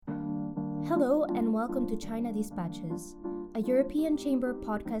Hello and welcome to China Dispatches, a European Chamber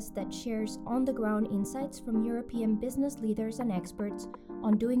podcast that shares on-the-ground insights from European business leaders and experts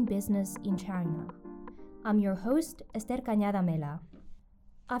on doing business in China. I'm your host, Esther Cañada Mela.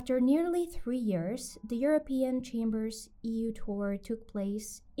 After nearly 3 years, the European Chamber's EU tour took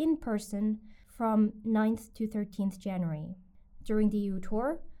place in person from 9th to 13th January. During the EU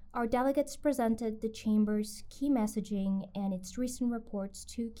tour, our delegates presented the Chamber's key messaging and its recent reports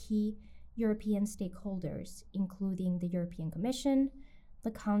to key European stakeholders, including the European Commission,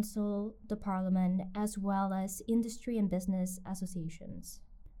 the Council, the Parliament, as well as industry and business associations.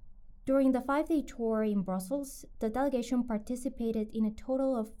 During the 5-day tour in Brussels, the delegation participated in a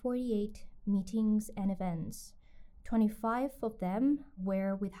total of 48 meetings and events. 25 of them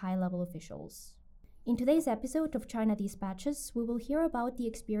were with high-level officials. In today's episode of China Dispatches, we will hear about the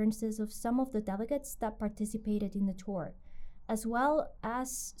experiences of some of the delegates that participated in the tour, as well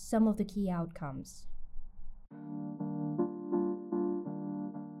as some of the key outcomes.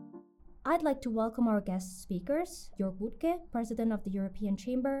 I'd like to welcome our guest speakers, Jörg Wuttke, President of the European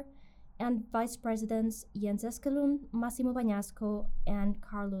Chamber, and Vice Presidents Jens Eskelund, Massimo Bagnasco, and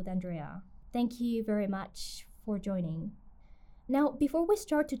Carlo D'Andrea. Thank you very much for joining. Now, before we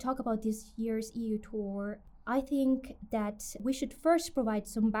start to talk about this year's EU tour, I think that we should first provide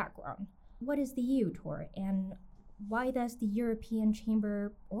some background. What is the EU tour, and why does the European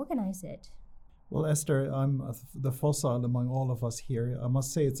Chamber organize it? Well, Esther, I'm the fossil among all of us here. I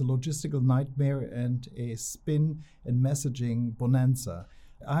must say it's a logistical nightmare and a spin and messaging bonanza.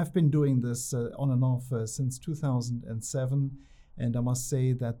 I've been doing this on and off since 2007, and I must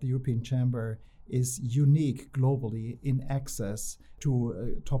say that the European Chamber is unique globally in access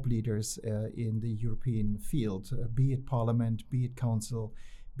to top leaders in the European field, be it Parliament, be it Council,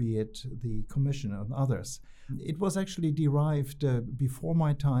 be it the Commission and others. It was actually derived before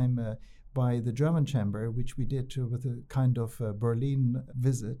my time by the German Chamber, which we did with a kind of Berlin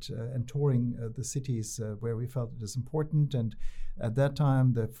visit and touring the cities where we felt it is important. And at that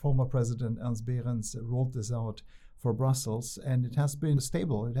time, the former president, Ernst Behrens, rolled this out for Brussels, and it has been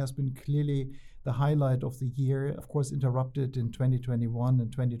stable. It has been clearly the highlight of the year, of course, interrupted in 2021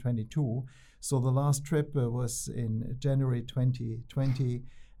 and 2022. So the last trip was in January 2020,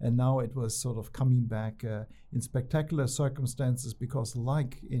 and now it was sort of coming back in spectacular circumstances because,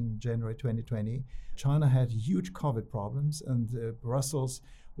 like in January 2020, China had huge COVID problems, and Brussels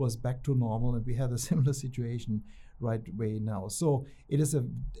was back to normal, and we had a similar situation right way now. So it is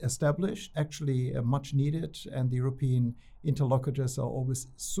established, actually much needed, and the European interlocutors are always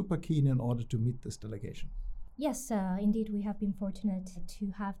super keen in order to meet this delegation. Yes, indeed, we have been fortunate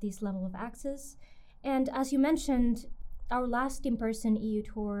to have this level of access. And as you mentioned, our last in-person EU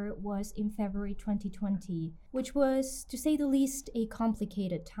tour was in February 2020, which was, to say the least, a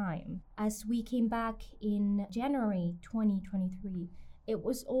complicated time. As we came back in January 2023, it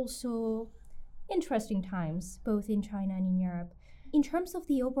was also interesting times, both in China and in Europe. In terms of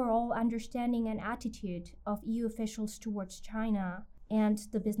the overall understanding and attitude of EU officials towards China and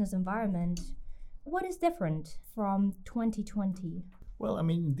the business environment, what is different from 2020? Well, I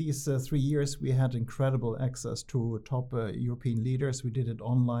mean, these 3 years we had incredible access to top European leaders. We did it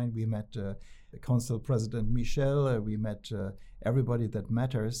online. We met Council President Michel. We met everybody that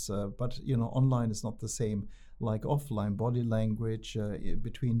matters. But, online is not the same like offline. Body language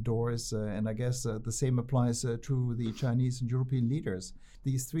between doors. And I guess the same applies to the Chinese and European leaders.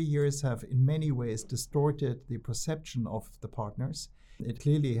 These 3 years have in many ways distorted the perception of the partners. It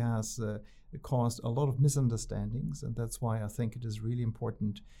clearly has caused a lot of misunderstandings, and that's why I think it is really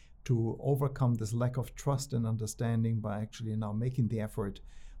important to overcome this lack of trust and understanding by actually now making the effort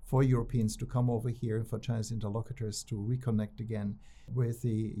for Europeans to come over here and for Chinese interlocutors to reconnect again with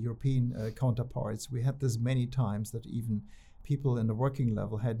the European counterparts. We had this many times that even people in the working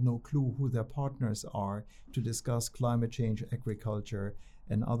level had no clue who their partners are to discuss climate change, agriculture,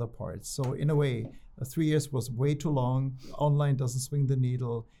 and other parts. So in a way, 3 years was way too long. Online doesn't swing the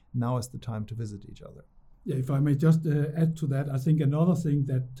needle. Now is the time to visit each other. Yeah, if I may just add to that, I think another thing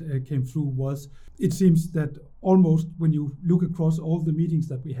that came through was it seems that almost when you look across all the meetings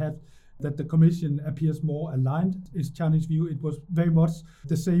that we had, that the Commission appears more aligned. It's Chinese view. It was very much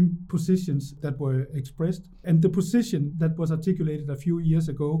the same positions that were expressed. And the position that was articulated a few years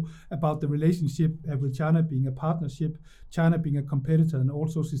ago about the relationship with China being a partnership, China being a competitor and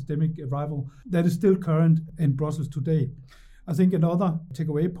also systemic rival, that is still current in Brussels today. I think another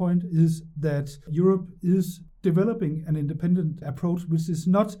takeaway point is that Europe is developing an independent approach, which is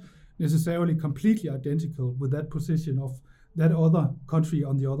not necessarily completely identical with that position of that other country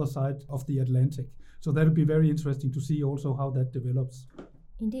on the other side of the Atlantic. So that'll be very interesting to see also how that develops.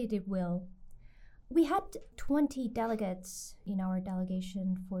 Indeed, it will. We had 20 delegates in our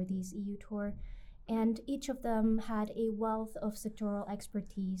delegation for this EU tour, and each of them had a wealth of sectoral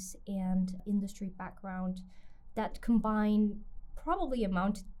expertise and industry background that combined probably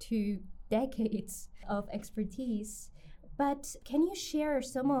amounted to decades of expertise. But can you share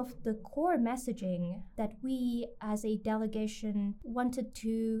some of the core messaging that we as a delegation wanted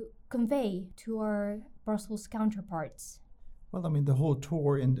to convey to our Brussels counterparts? Well, I mean, the whole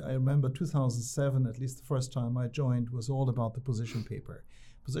tour, and I remember 2007, at least the first time I joined, was all about the position paper.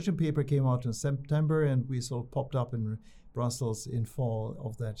 Position paper came out in September, and we sort of popped up in Brussels in fall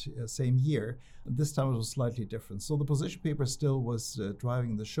of that same year. This time it was slightly different. So the position paper still was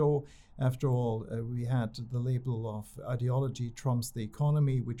driving the show. After all, we had the label of ideology trumps the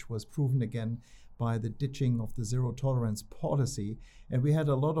economy, which was proven again by the ditching of the zero tolerance policy. And we had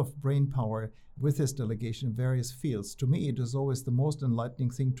a lot of brain power with this delegation in various fields. To me, it is always the most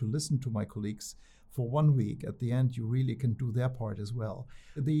enlightening thing to listen to my colleagues for 1 week. At the end, you really can do their part as well.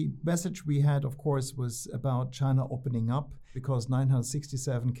 The message we had, of course, was about China opening up, because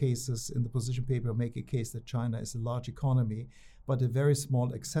 967 cases in the position paper make a case that China is a large economy, but a very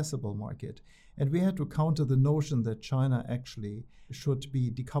small accessible market. And we had to counter the notion that China actually should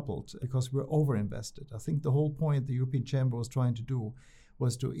be decoupled because we're overinvested. I think the whole point the European Chamber was trying to do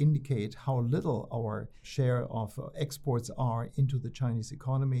was to indicate how little our share of exports are into the Chinese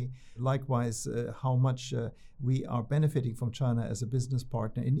economy. Likewise, how much we are benefiting from China as a business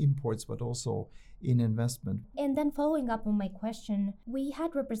partner in imports, but also in investment. And then following up on my question, we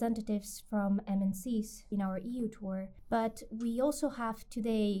had representatives from MNCs in our EU tour, but we also have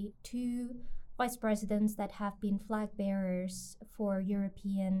today two vice presidents that have been flag bearers for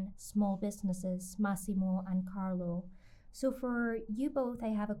European small businesses, Massimo and Carlo. So for you both, I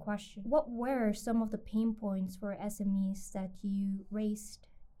have a question. What were some of the pain points for SMEs that you raised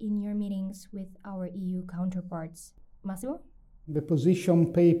in your meetings with our EU counterparts? Massimo? The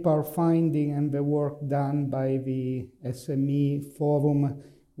position paper finding and the work done by the SME Forum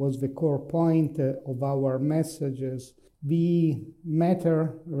was the core point of our messages. The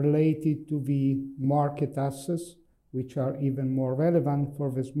matter related to the market access, which are even more relevant for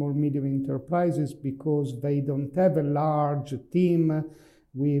the small medium enterprises because they don't have a large team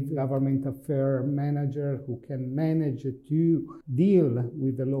with government affairs manager who can manage to deal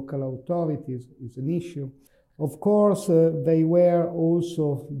with the local authorities is an issue. Of course, they were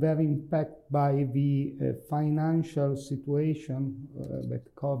also very impacted by the financial situation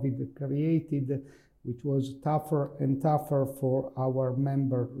that COVID created, which was tougher and tougher for our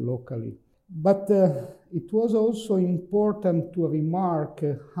members locally. But it was also important to remark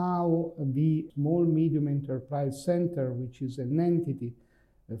how the Small Medium Enterprise Center, which is an entity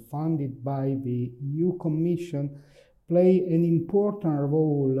funded by the EU Commission, play an important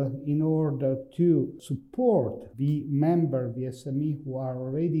role in order to support the member, the SME who are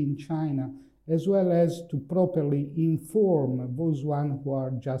already in China, as well as to properly inform those ones who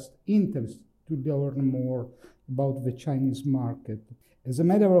are just interested to learn more about the Chinese market. As a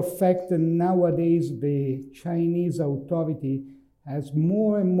matter of fact, nowadays the Chinese authority has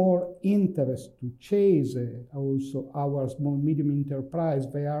more and more interest to chase also our small medium enterprise.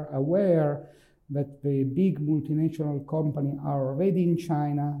 They are aware that the big multinational companies are already in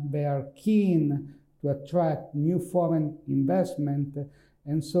China. They are keen to attract new foreign investment,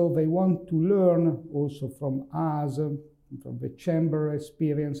 and so they want to learn also from us, from the chamber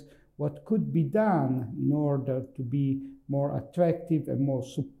experience, what could be done in order to be more attractive and more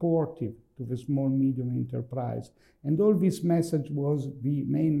supportive to the small medium enterprise. And all this message was the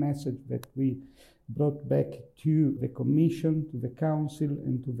main message that we brought back to the Commission, to the Council,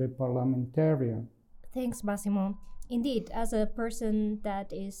 and to the parliamentarian. Thanks, Massimo. Indeed, as a person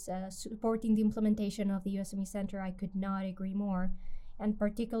that is supporting the implementation of the USME Center, I could not agree more. And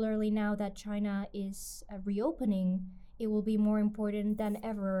particularly now that China is reopening, it will be more important than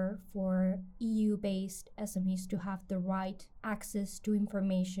ever for EU-based SMEs to have the right access to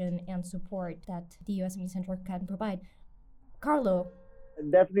information and support that the USME Center can provide. Carlo?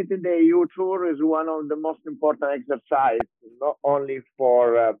 Definitely the EU tour is one of the most important exercises, not only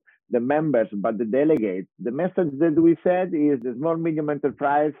for the members, but the delegates. The message that we said is the small medium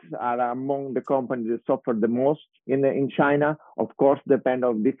enterprise are among the companies that suffer the most in China. Of course, depend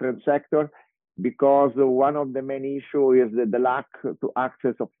on different sectors, because one of the main issues is the lack to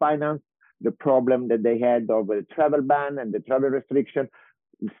access of finance, the problem that they had of the travel ban and the travel restriction,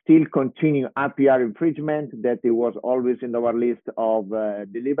 still continue APR infringement that it was always in our list of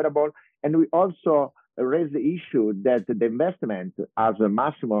deliverable. And we also raised the issue that the investment, as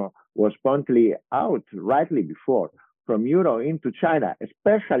Massimo was pointing out rightly before, from Europe into China,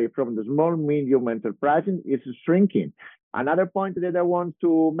 especially from the small, medium enterprises, is shrinking. Another point that I want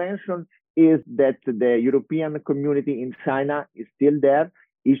to mention is that the European community in China is still there,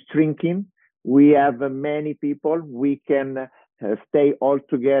 is shrinking. We have many people. We can stay all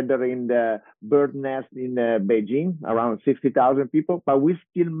together in the bird nest in Beijing, around 60,000 people, but we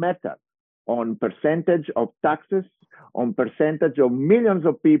still matter on percentage of taxes, on percentage of millions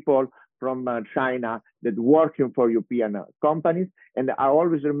of people from China that working for European companies. And I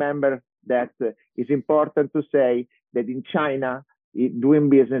always remember that it's important to say that in China, doing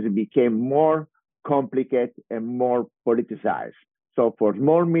business became more complicated and more politicized. So for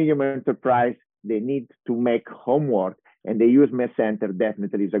small, medium enterprise, they need to make homework, and the US Medcenter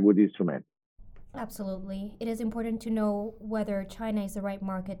definitely is a good instrument. Absolutely. It is important to know whether China is the right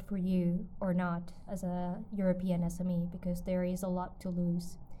market for you or not as a European SME, because there is a lot to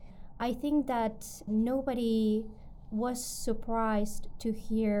lose. I think that nobody was surprised to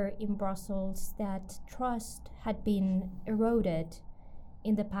hear in Brussels that trust had been eroded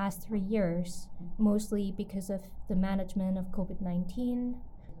in the past 3 years, mostly because of the management of COVID-19.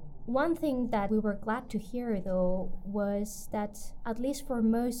 One thing that we were glad to hear, though, was that at least for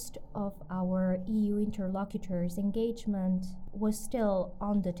most of our EU interlocutors, engagement was still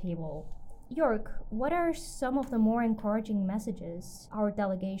on the table. Jörg, what are some of the more encouraging messages our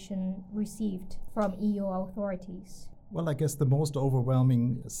delegation received from EU authorities? Well, I guess the most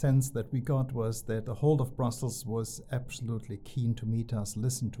overwhelming sense that we got was that the whole of Brussels was absolutely keen to meet us,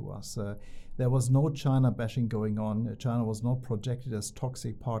 listen to us. There was no China bashing going on. China was not projected as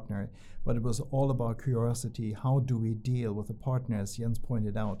toxic partner, but it was all about curiosity. How do we deal with a partner, as Jens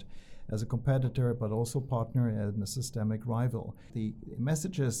pointed out, as a competitor, but also partner and a systemic rival? The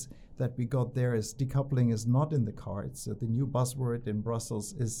messages that we got there is decoupling is not in the cards. The new buzzword in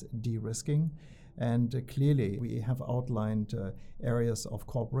Brussels is de-risking. And clearly, we have outlined areas of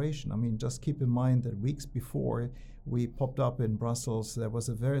cooperation. I mean, just keep in mind that weeks before we popped up in Brussels, there was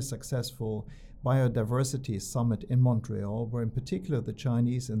a very successful biodiversity summit in Montreal, where in particular the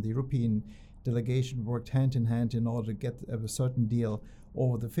Chinese and the European delegation worked hand in hand in order to get a certain deal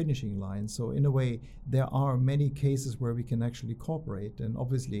over the finishing line. So in a way, there are many cases where we can actually cooperate. And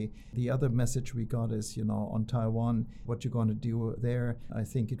obviously, the other message we got is, on Taiwan, what you're going to do there. I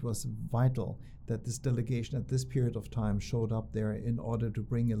think it was vital that this delegation at this period of time showed up there in order to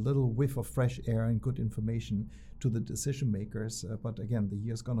bring a little whiff of fresh air and good information to the decision makers. But again, the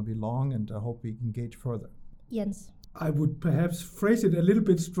year's going to be long, and I hope we engage further. Jens. I would perhaps phrase it a little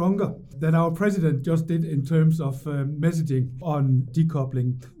bit stronger than our president just did in terms of messaging on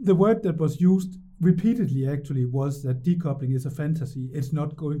decoupling. The word that was used repeatedly actually was that decoupling is a fantasy. It's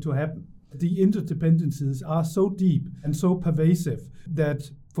not going to happen. The interdependencies are so deep and so pervasive that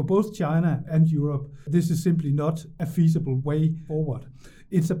for both China and Europe, this is simply not a feasible way forward.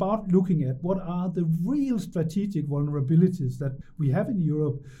 It's about looking at what are the real strategic vulnerabilities that we have in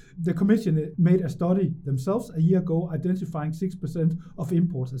Europe. The Commission made a study themselves a year ago identifying 6% of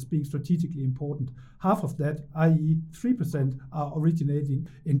imports as being strategically important. Half of that, i.e. 3%, are originating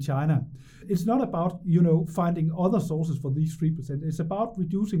in China. It's not about, finding other sources for these 3%. It's about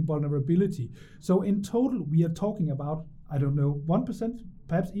reducing vulnerability. So in total, we are talking about, 1%,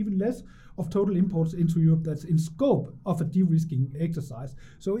 perhaps even less, of total imports into Europe that's in scope of a de-risking exercise.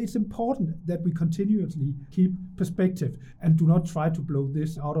 So it's important that we continuously keep perspective and do not try to blow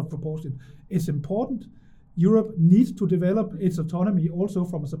this out of proportion. It's important. Europe needs to develop its autonomy also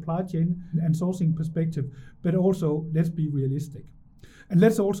from a supply chain and sourcing perspective, but also let's be realistic. And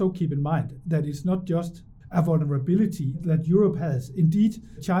let's also keep in mind that it's not just a vulnerability that Europe has. Indeed,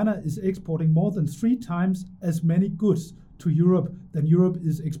 China is exporting more than 3 times as many goods to Europe than Europe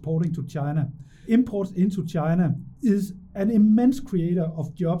is exporting to China. Imports into China is an immense creator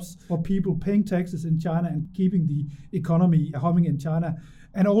of jobs for people paying taxes in China and keeping the economy humming in China,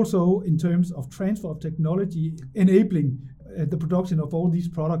 and also in terms of transfer of technology, enabling the production of all these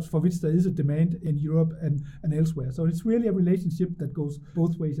products for which there is a demand in Europe and elsewhere. So it's really a relationship that goes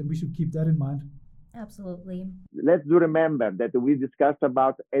both ways, and we should keep that in mind. Absolutely. Let's do remember that we discussed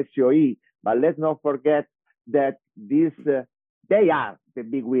about SOE, but let's not forget that they are the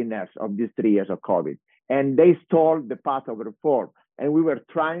big winners of these 3 years of COVID, and they stalled the path of reform. And we were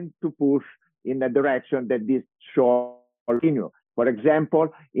trying to push in a direction that this should continue. For example,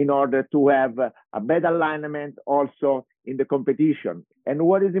 in order to have a better alignment also in the competition. And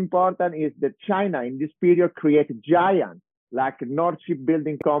what is important is that China in this period created giants like North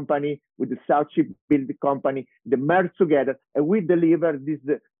Shipbuilding Company with the South Shipbuilding Company. They merged together, and we delivered this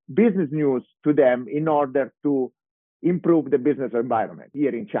business news to them in order to improve the business environment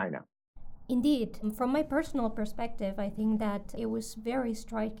here in China. Indeed, from my personal perspective, I think that it was very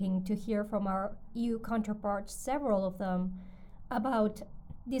striking to hear from our EU counterparts, several of them, about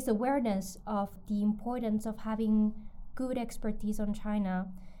this awareness of the importance of having good expertise on China.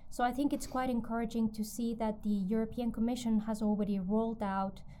 So I think it's quite encouraging to see that the European Commission has already rolled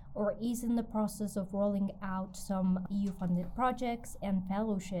out or is in the process of rolling out some EU-funded projects and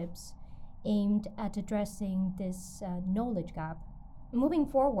fellowships aimed at addressing this knowledge gap. Moving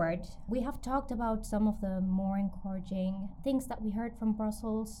forward, we have talked about some of the more encouraging things that we heard from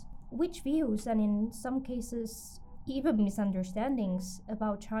Brussels. Which views, and in some cases even misunderstandings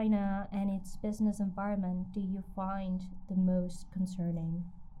about China and its business environment, do you find the most concerning?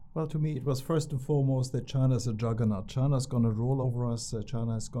 Well, to me, it was first and foremost that China is a juggernaut. China is going to roll over us.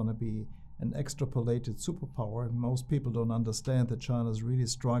 China is going to be an extrapolated superpower. Most people don't understand that China is really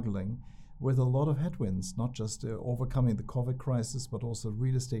struggling with a lot of headwinds, not just overcoming the COVID crisis, but also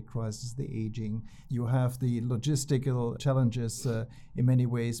real estate crisis, the aging. You have the logistical challenges in many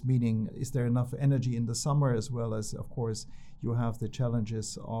ways, meaning is there enough energy in the summer, as well as, of course, you have the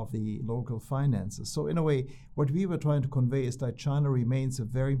challenges of the local finances. So in a way, what we were trying to convey is that China remains a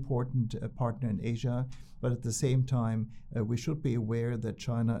very important partner in Asia, but at the same time, we should be aware that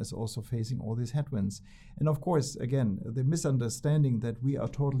China is also facing all these headwinds. And of course, again, the misunderstanding that we are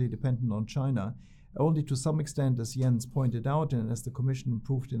totally dependent on China, only to some extent, as Jens pointed out, and as the Commission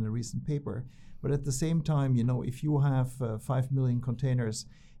proved in a recent paper. But at the same time, if you have 5 million containers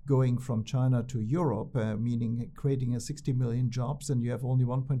going from China to Europe, meaning creating 60 million jobs, and you have only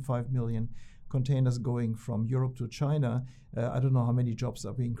 1.5 million containers going from Europe to China, I don't know how many jobs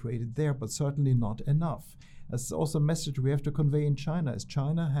are being created there, but certainly not enough. That's also a message we have to convey in China, is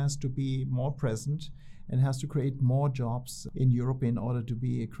China has to be more present and has to create more jobs in Europe in order to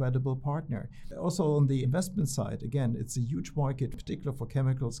be a credible partner. Also on the investment side, again, it's a huge market, particularly for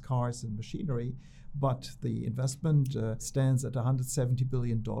chemicals, cars and machinery, but the investment stands at $170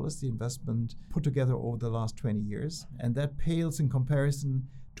 billion, the investment put together over the last 20 years. And that pales in comparison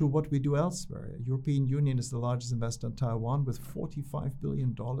to what we do elsewhere. European Union is the largest investor in Taiwan with $45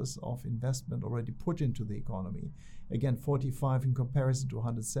 billion of investment already put into the economy. Again, 45 in comparison to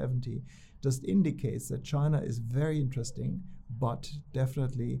 170 just indicates that China is very interesting, but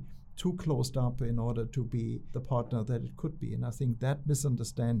definitely too closed up in order to be the partner that it could be. And I think that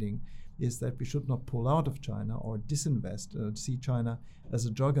misunderstanding is that we should not pull out of China or disinvest, see China as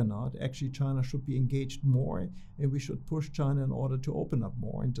a juggernaut. Actually, China should be engaged more, and we should push China in order to open up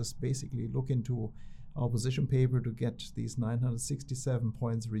more and just basically look into our position paper to get these 967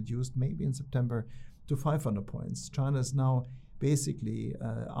 points reduced, maybe in September, to 500 points. China is now basically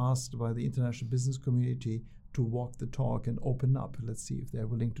asked by the international business community to walk the talk and open up. Let's see if they're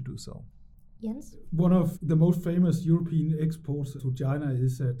willing to do so. Jens? One of the most famous European exports to China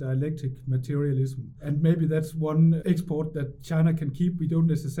is dialectic materialism. And maybe that's one export that China can keep. We don't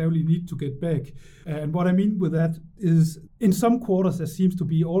necessarily need to get back. And what I mean with that is in some quarters there seems to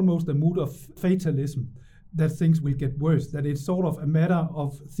be almost a mood of fatalism, that things will get worse, that it's sort of a matter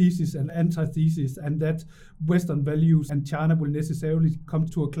of thesis and antithesis, and that Western values and China will necessarily come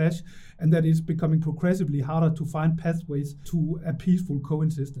to a clash, and that it's becoming progressively harder to find pathways to a peaceful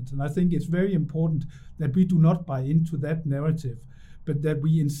coexistence. And I think it's very important that we do not buy into that narrative, but that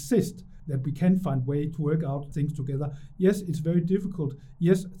we insist that we can find way to work out things together. Yes, it's very difficult.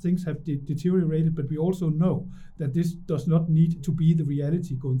 Yes, things have deteriorated, but we also know that this does not need to be the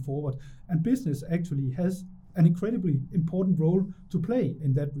reality going forward. And business actually has an incredibly important role to play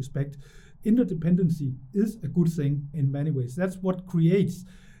in that respect. Interdependency is a good thing in many ways. That's what creates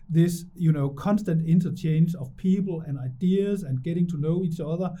this, constant interchange of people and ideas and getting to know each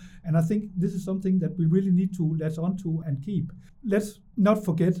other. And I think this is something that we really need to latch onto and keep. Let's not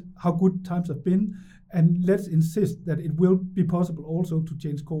forget how good times have been, and let's insist that it will be possible also to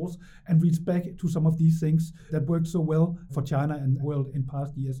change course and reach back to some of these things that worked so well for China and the world in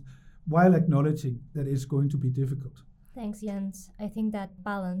past years, while acknowledging that it's going to be difficult. Thanks, Jens. I think that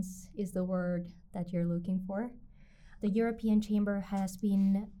balance is the word that you're looking for. The European Chamber has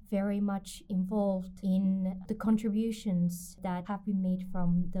been very much involved in the contributions that have been made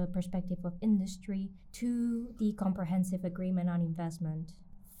from the perspective of industry to the Comprehensive Agreement on Investment.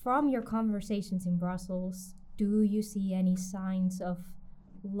 From your conversations in Brussels, do you see any signs of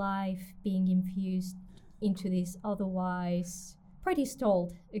life being infused into this otherwise pretty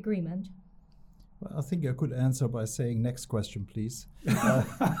stalled agreement? Well, I think I could answer by saying, next question, please.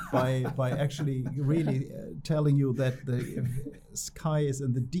 By actually really telling you that the sky is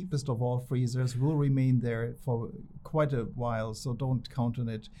in the deepest of all freezers, will remain there for quite a while, so don't count on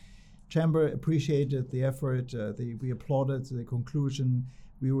it. Chamber appreciated the effort. We applauded the conclusion.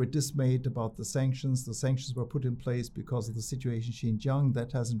 we were dismayed about the sanctions. The sanctions were put in place because of the situation in Xinjiang.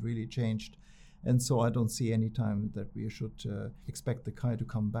 That hasn't really changed. And so I don't see any time that we should expect the Kai to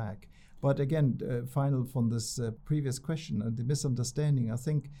come back. But again, final from this previous question, the misunderstanding, I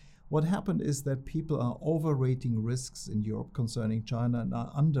think what happened is that people are overrating risks in Europe concerning China and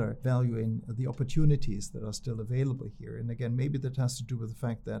are undervaluing the opportunities that are still available here. And again, maybe that has to do with the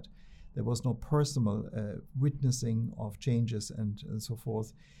fact that there was no personal witnessing of changes and so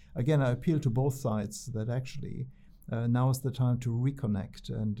forth. Again, I appeal to both sides that actually now is the time to reconnect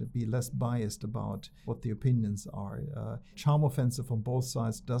and be less biased about what the opinions are. Charm offensive on both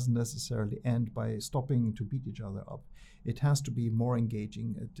sides doesn't necessarily end by stopping to beat each other up. It has to be more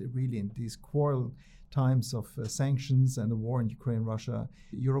engaging. Really, in these quarrel times of sanctions and the war in Ukraine, Russia,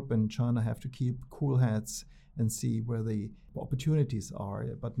 Europe and China have to keep cool heads and see where the opportunities are,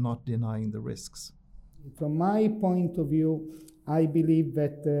 but not denying the risks. From my point of view, I believe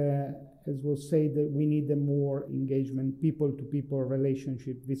that, as was said, that we need a more engagement, people-to-people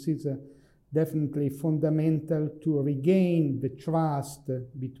relationship. This is definitely fundamental to regain the trust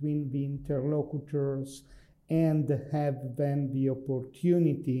between the interlocutors and have then the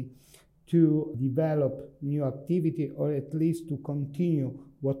opportunity to develop new activity, or at least to continue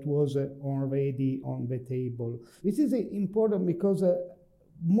what was already on the table. This is important because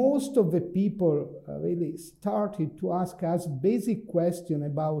most of the people really started to ask us basic questions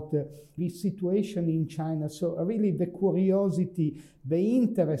about the situation in China. So really the curiosity, the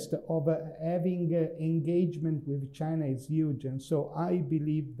interest of having engagement with China is huge. And so I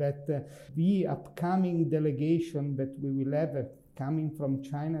believe that the upcoming delegation that we will have coming from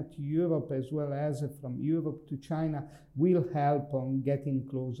China to Europe as well as from Europe to China will help on getting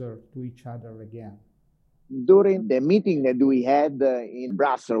closer to each other again. During the meeting that we had in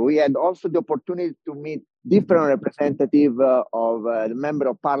Brussels, we had also the opportunity to meet different representatives of the member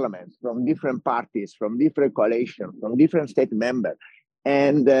of parliament from different parties, from different coalitions, from different state members.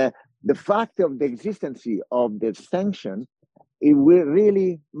 And the fact of the existence of the sanction, it will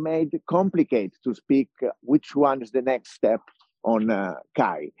really made it complicated to speak which one is the next step on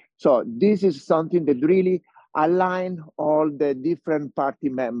Kai. So this is something that really align all the different party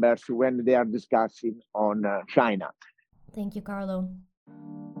members when they are discussing on China. Thank you, Carlo.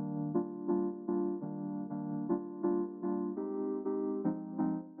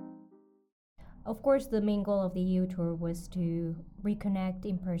 Of course, the main goal of the EU tour was to reconnect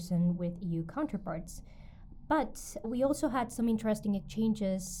in person with EU counterparts. But we also had some interesting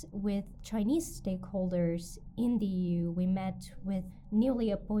exchanges with Chinese stakeholders in the EU. We met with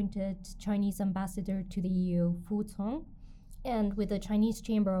newly appointed Chinese ambassador to the EU, Fu Cong, and with the Chinese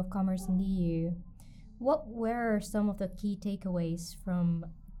Chamber of Commerce in the EU. What were some of the key takeaways from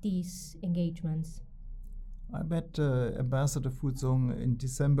these engagements? I met Ambassador Fu Cong in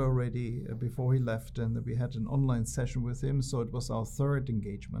December already before he left, and we had an online session with him, so it was our third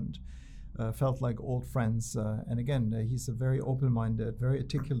engagement. Felt like old friends. And again, he's a very open-minded, very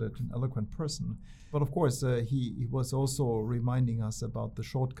articulate and eloquent person. But of course, he was also reminding us about the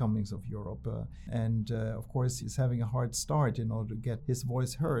shortcomings of Europe. And of course, he's having a hard start in order to get his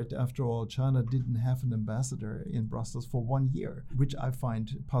voice heard. After all, China didn't have an ambassador in Brussels for 1 year, which I find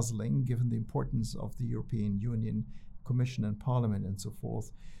puzzling given the importance of the European Union Commission and Parliament and so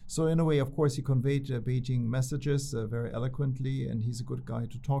forth. So in a way, of course, he conveyed Beijing messages very eloquently, and he's a good guy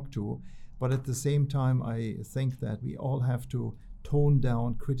to talk to. But at the same time, I think that we all have to tone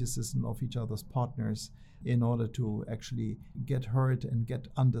down criticism of each other's partners in order to actually get heard and get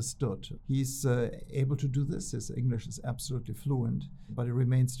understood. He's able to do this. His English is absolutely fluent, but it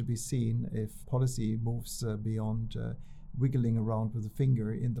remains to be seen if policy moves beyond wiggling around with a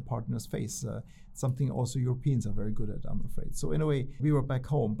finger in the partner's face. Something also Europeans are very good at, I'm afraid. So in a way, we were back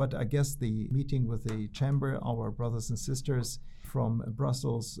home. But I guess the meeting with the chamber, our brothers and sisters from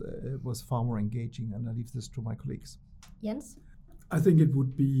Brussels, was far more engaging. And I leave this to my colleagues. Jens? I think it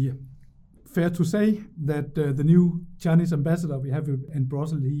would be fair to say that the new Chinese ambassador we have in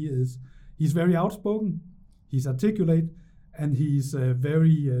Brussels, he's very outspoken, he's articulate, and he's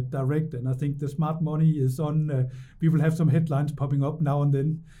very direct. And I think the smart money is on. We will have some headlines popping up now and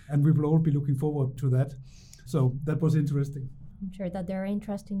then, and we will all be looking forward to that. So that was interesting. I'm sure that there are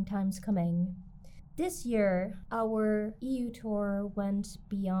interesting times coming. This year, our EU tour went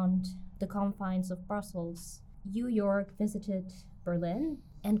beyond the confines of Brussels. You, Jörg, visited Berlin,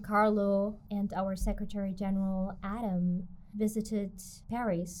 and Carlo and our Secretary General Adam visited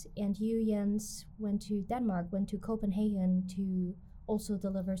Paris, and you, Jens, went to Denmark, went to Copenhagen to also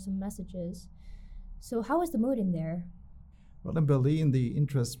deliver some messages. So how is the mood in there? Well, in Berlin, the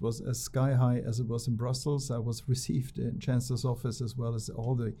interest was as sky high as it was in Brussels. I was received in Chancellor's office as well as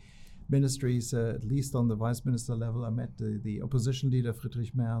all the ministries, at least on the vice minister level. I met the opposition leader,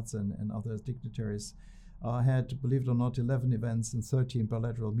 Friedrich Merz, and other dignitaries. I had, believe it or not, 11 events and 13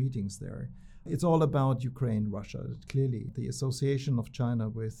 bilateral meetings there. It's all about Ukraine, Russia. Clearly, the association of China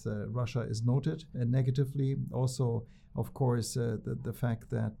with Russia is noted negatively. Also, of course, the fact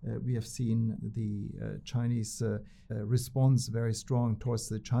that we have seen the Chinese response very strong towards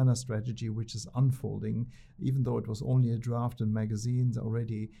the China strategy, which is unfolding. Even though it was only a draft in magazines,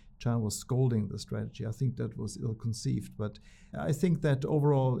 already China was scolding the strategy. I think that was ill-conceived. But I think that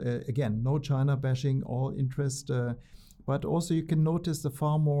overall, again, no China bashing, all interest. But also you can notice the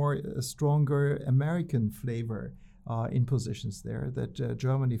far more stronger American flavor in positions there, that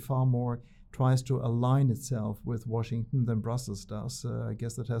Germany far more tries to align itself with Washington than Brussels does. I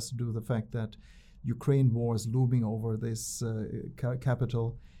guess that has to do with the fact that Ukraine war is looming over this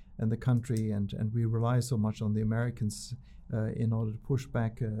capital and the country, and we rely so much on the Americans in order to push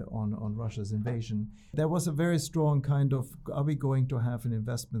back on Russia's invasion. There was a very strong kind of, are we going to have an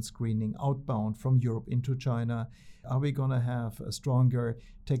investment screening outbound from Europe into China? Are we going to have a stronger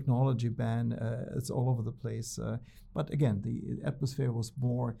technology ban? It's all over the place. But again, the atmosphere was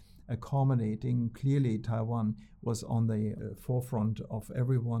more accommodating. Clearly, Taiwan was on the forefront of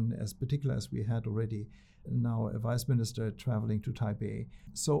everyone, as particular as we had already now a vice minister traveling to Taipei.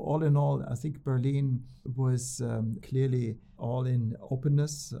 So all in all, I think Berlin was clearly all in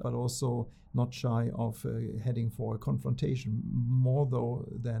openness, but also not shy of heading for a confrontation, more though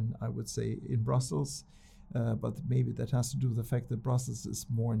than I would say in Brussels. But maybe that has to do with the fact that Brussels is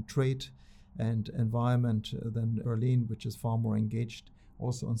more in trade and environment than Berlin, which is far more engaged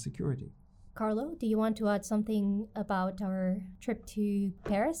also on security. Carlo, do you want to add something about our trip to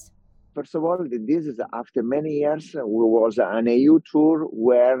Paris? First of all, this is after many years. We was an EU tour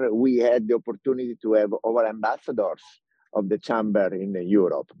where we had the opportunity to have our ambassadors of the chamber in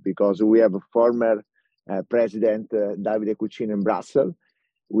Europe, because we have a former president, Davide Cuccini in Brussels,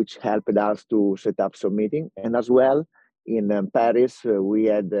 which helped us to set up some meeting. And as well, in Paris, we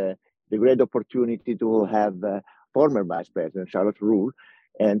had the great opportunity to have former Vice President Charlotte Roux,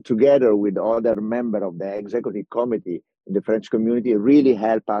 and together with other members of the executive committee in the French community, really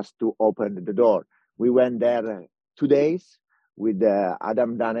helped us to open the door. We went there 2 days with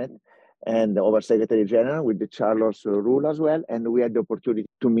Adam Dunnett and our Secretary General, with the Charlotte Roux as well, and we had the opportunity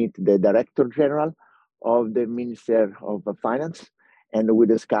to meet the Director General of the Minister of Finance, and we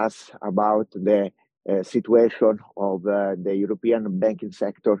discussed about the situation of the European banking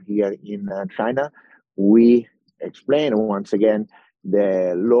sector here in China. We explained once again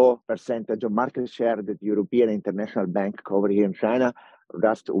the low percentage of market share that European International Bank cover here in China,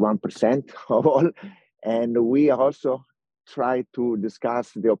 just 1% of all. And we also try to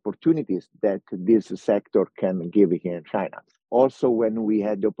discuss the opportunities that this sector can give here in China. Also, when we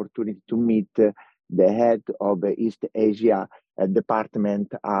had the opportunity to meet the head of the East Asia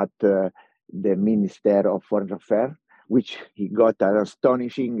department at the Minister of Foreign Affairs, which he got an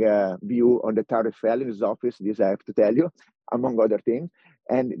astonishing view on the Tower Eiffel in his office, this I have to tell you, among other things.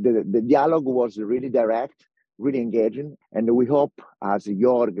 And the dialogue was really direct, really engaging. And we hope, as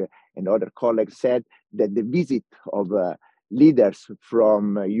Jörg and other colleagues said, that the visit of leaders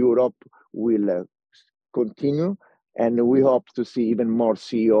from Europe will continue. And we hope to see even more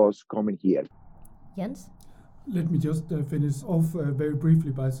CEOs coming here. Jens? Let me just finish off very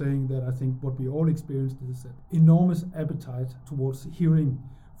briefly by saying that I think what we all experienced is an enormous appetite towards hearing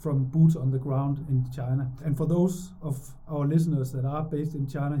from boots on the ground in China. And for those of our listeners that are based in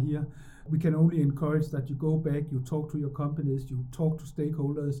China here, we can only encourage that you go back, you talk to your companies, you talk to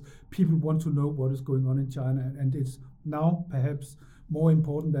stakeholders. People want to know what is going on in China, and it's now perhaps more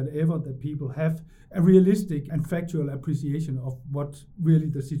important than ever that people have a realistic and factual appreciation of what really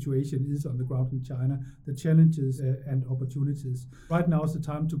the situation is on the ground in China, the challenges and opportunities. Right now is the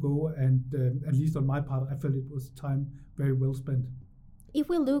time to go, and at least on my part, I felt it was time very well spent. If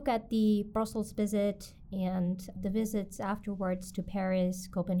we look at the Brussels visit and the visits afterwards to Paris,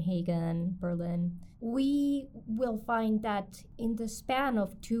 Copenhagen, Berlin, we will find that in the span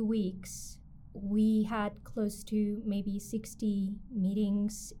of 2 weeks, we had close to maybe 60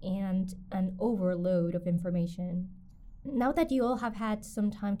 meetings and an overload of information. Now that you all have had some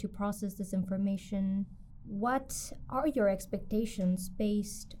time to process this information, what are your expectations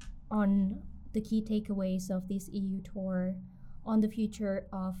based on the key takeaways of this EU tour on the future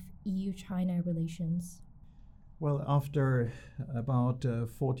of EU-China relations? Well, after about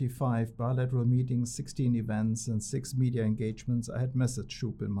 45 bilateral meetings, 16 events, and 6 media engagements, I had message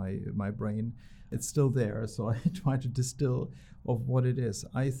soup in my brain. It's still there, so I try to distill of what it is.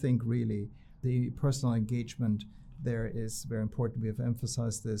 I think really the personal engagement there is very important. We have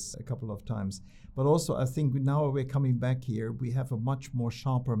emphasized this a couple of times. But also, I think now we're coming back here, we have a much more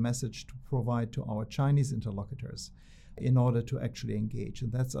sharper message to provide to our Chinese interlocutors in order to actually engage.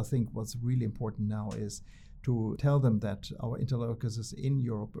 And that's, I think, what's really important now is to tell them that our interlocutors in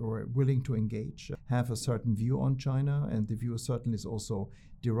Europe are willing to engage, have a certain view on China, and the view certainly is also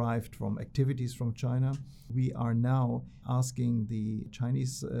derived from activities from China. We are now asking the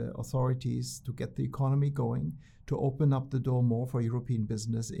Chinese authorities to get the economy going, to open up the door more for European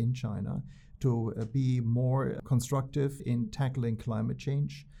business in China, to be more constructive in tackling climate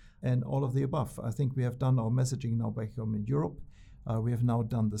change, and all of the above. I think we have done our messaging now back home in Europe. We have now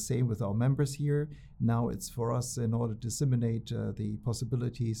done the same with our members here. Now it's for us, in order to disseminate the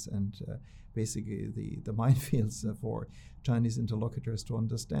possibilities and basically the minefields for Chinese interlocutors to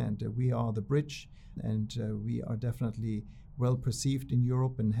understand. We are the bridge, and we are definitely well perceived in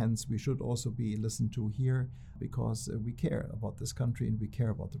Europe, and hence we should also be listened to here because we care about this country and we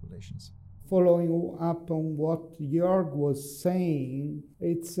care about the relations. Following up on what Jörg was saying,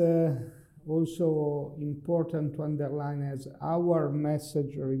 it's also important to underline as our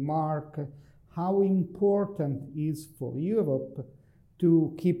message remark how important it is for Europe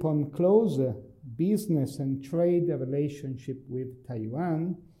to keep on close business and trade relationship with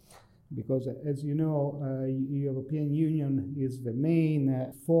Taiwan, because as you know, European Union is the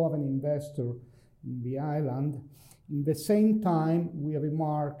main foreign investor in the island. In the same time, we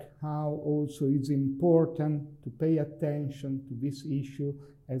remark how also it's important to pay attention to this issue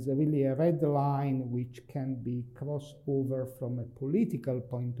as really a red line which can be crossed over from a political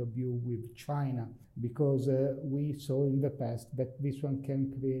point of view with China, because we saw in the past that this one can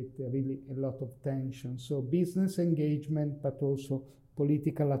create really a lot of tension. So business engagement, but also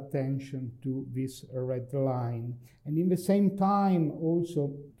political attention to this red line. And in the same time,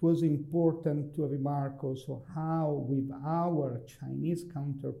 also, it was important to remark also how with our Chinese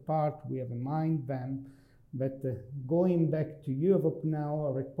counterpart, we have remind them that going back to Europe now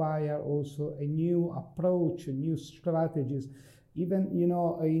require also a new approach, a new strategies. Even,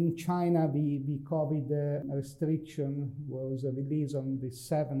 in China, the COVID restriction was released on the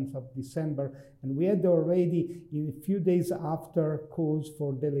 7th of December, and we had already, in a few days after, calls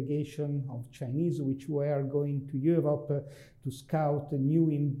for delegation of Chinese, which were going to Europe to scout new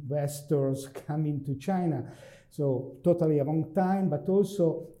investors coming to China. So totally a wrong time, but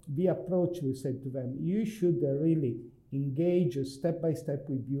also the approach we said to them, you should really engage step by step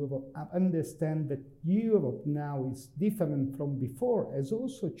with Europe, understand that Europe now is different from before, as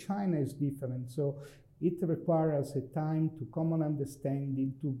also China is different. So it requires a time to common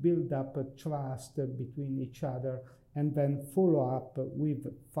understanding, to build up a trust between each other, and then follow up with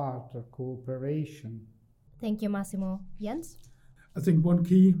further cooperation. Thank you, Massimo. Jens? I think one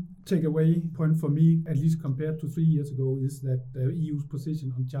key takeaway point for me, at least compared to 3 years ago, is that the EU's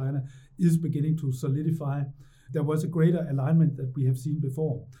position on China is beginning to solidify. There was a greater alignment that we have seen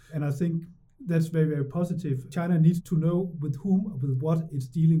before. And I think that's very, very positive. China needs to know with whom, with what it's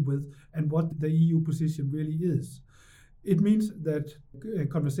dealing with, and what the EU position really is. It means that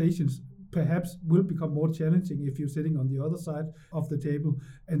conversations perhaps will become more challenging if you're sitting on the other side of the table,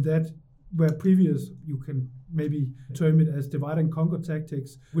 and that where previous, you can maybe term it as divide and conquer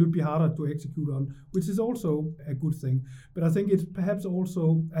tactics, will be harder to execute on, which is also a good thing. But I think it's perhaps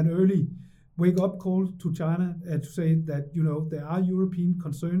also an early wake-up call to China to say that, there are European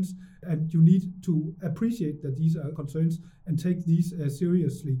concerns, and you need to appreciate that these are concerns and take these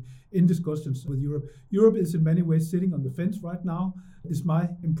seriously in discussions with Europe. Europe is in many ways sitting on the fence right now, is my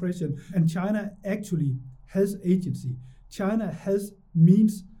impression, and China actually has agency. China has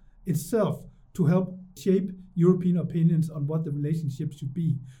means itself to help shape European opinions on what the relationship should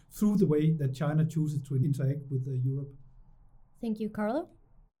be through the way that China chooses to interact with Europe. Thank you, Carlo.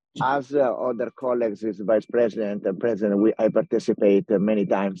 As other colleagues, as vice president and president, I participate many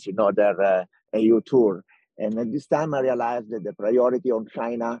times in other EU tour. And at this time, I realized that the priority on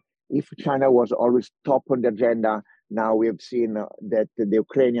China, if China was always top on the agenda, now we have seen that the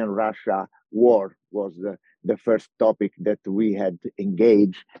Ukrainian-Russia war was the first topic that we had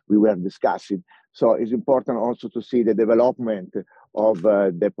engaged, we were discussing. So it's important also to see the development of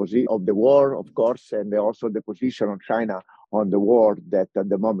the war, of course, and also the position of China on the war that at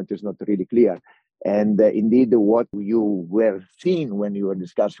the moment is not really clear. And indeed, what you were seeing when you were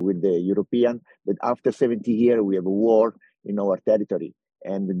discussing with the European, that after 70 years, we have a war in our territory.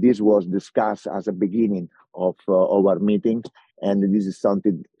 And this was discussed as a beginning of our meeting. And this is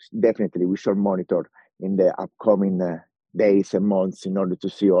something definitely we should monitor in the upcoming days and months in order to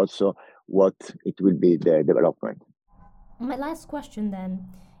see also what it will be the development. My last question then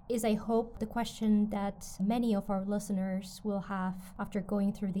is, I hope, the question that many of our listeners will have after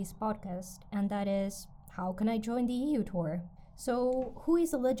going through this podcast, and that is, how can I join the EU tour? So who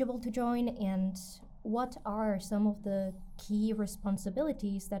is eligible to join, and what are some of the key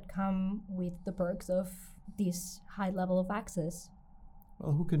responsibilities that come with the perks of this high level of access?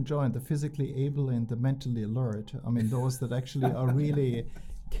 Well, who can join? The physically able and the mentally alert. I mean, those that actually are really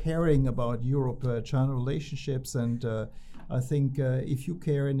caring about Europe-China relationships. And I think if you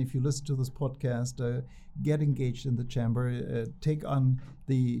care and if you listen to this podcast, get engaged in the chamber, take on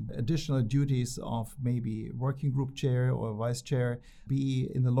the additional duties of maybe working group chair or vice chair, be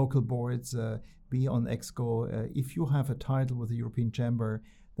in the local boards, be on EXCO. If you have a title with the European Chamber,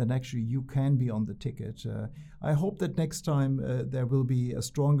 then actually you can be on the ticket. I hope that next time there will be a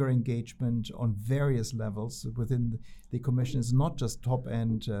stronger engagement on various levels within the commissions, not just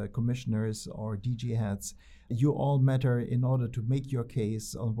top-end commissioners or DG heads. You all matter in order to make your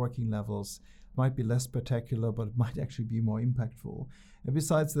case on working levels. Might be less spectacular, but it might actually be more impactful. And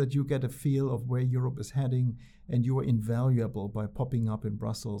besides that, you get a feel of where Europe is heading, and you are invaluable by popping up in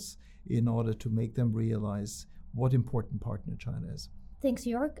Brussels in order to make them realize what important partner China is. Thanks,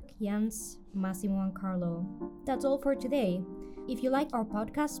 Jörg, Jens, Massimo, and Carlo. That's all for today. If you like our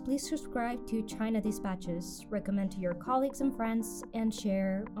podcast, please subscribe to China Dispatches, recommend to your colleagues and friends, and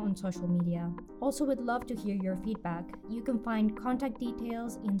share on social media. Also, would love to hear your feedback. You can find contact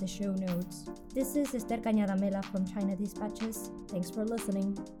details in the show notes. This is Esther Cañada Mela from China Dispatches. Thanks for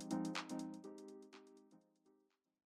listening.